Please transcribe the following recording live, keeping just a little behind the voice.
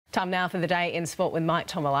Time now for the day in sport with Mike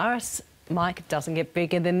Tomalaris. Mike, doesn't get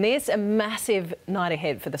bigger than this. A massive night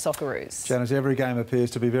ahead for the Socceroos. Janice, every game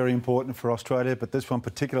appears to be very important for Australia, but this one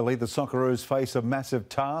particularly, the Socceroos face a massive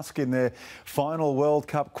task in their final World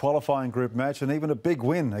Cup qualifying group match, and even a big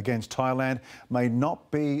win against Thailand may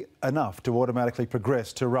not be enough to automatically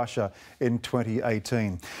progress to Russia in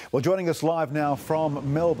 2018. Well, joining us live now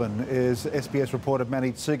from Melbourne is SBS reporter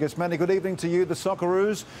Manny Tsigas. Manny, good evening to you. The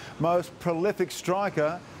Socceroos' most prolific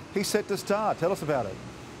striker, he's set to start. Tell us about it.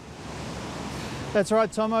 That's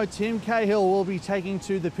right, Tomo. Tim Cahill will be taking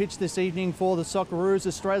to the pitch this evening for the Socceroos.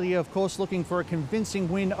 Australia, of course, looking for a convincing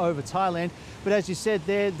win over Thailand. But as you said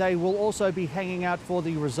there, they will also be hanging out for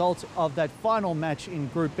the result of that final match in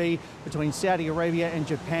Group B between Saudi Arabia and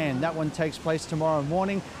Japan. That one takes place tomorrow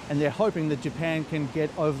morning, and they're hoping that Japan can get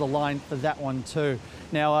over the line for that one too.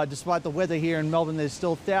 Now, despite the weather here in Melbourne, there's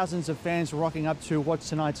still thousands of fans rocking up to watch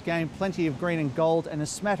tonight's game. Plenty of green and gold and a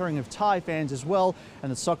smattering of Thai fans as well.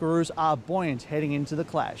 And the Socceroos are buoyant heading into the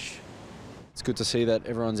clash. It's good to see that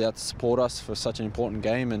everyone's out to support us for such an important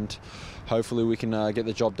game, and hopefully we can get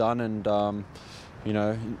the job done and, you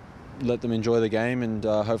know, let them enjoy the game, and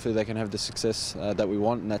hopefully they can have the success that we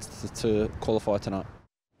want, and that's to qualify tonight.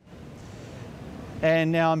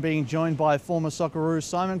 And now I'm being joined by former Socceroo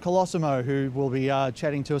Simon Colosimo, who will be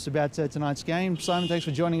chatting to us about tonight's game. Simon, thanks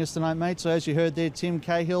for joining us tonight, mate. So as you heard there, Tim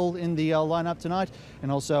Cahill in the lineup tonight,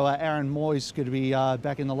 and also Aaron Moyes going to be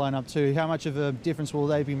back in the lineup too. How much of a difference will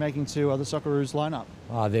they be making to the Socceroos lineup?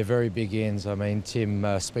 They're very big ends. I mean,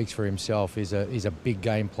 Tim speaks for himself. He's a big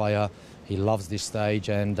game player. He loves this stage,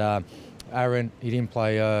 and Aaron, he didn't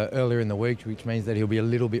play earlier in the week, which means that he'll be a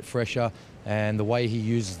little bit fresher, and the way he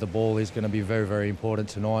uses the ball is going to be very, very important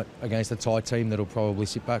tonight against a Thai team that'll probably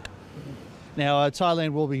sit back. Now,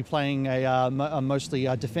 Thailand will be playing a mostly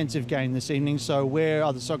defensive game this evening, so where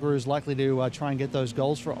are the Socceroos likely to try and get those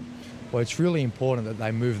goals from? Well, it's really important that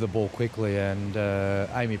they move the ball quickly, and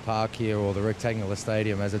Amy Park here, or the rectangular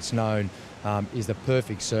stadium as it's known, is the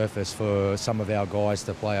perfect surface for some of our guys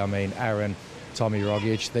to play. I mean, Aaron, Tommy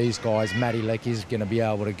Rogic, these guys, Matty Lecky's going to be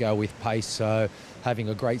able to go with pace, so having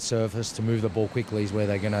a great surface to move the ball quickly is where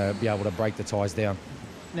they're going to be able to break the ties down.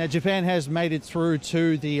 Now, Japan has made it through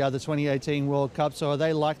to the 2018 World Cup, so are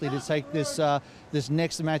they likely to take this this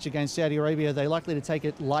next match against Saudi Arabia? Are they likely to take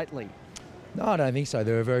it lightly? No, I don't think so.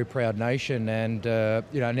 They're a very proud nation, and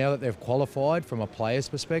you know, now that they've qualified from a player's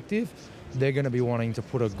perspective, they're going to be wanting to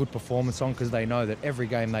put a good performance on, because they know that every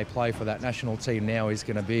game they play for that national team now is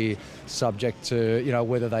going to be subject to, you know,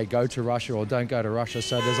 whether they go to Russia or don't go to Russia.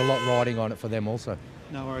 So there's a lot riding on it for them also.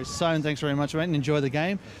 No worries. Simon, thanks very much, mate, and enjoy the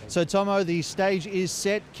game. So, Tomo, the stage is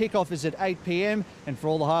set. Kickoff is at 8 p.m. And for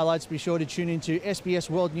all the highlights, be sure to tune into SBS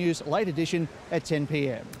World News Late Edition at 10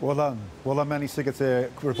 p.m. Well done. Well done, Manny Tsigas there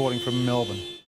reporting from Melbourne.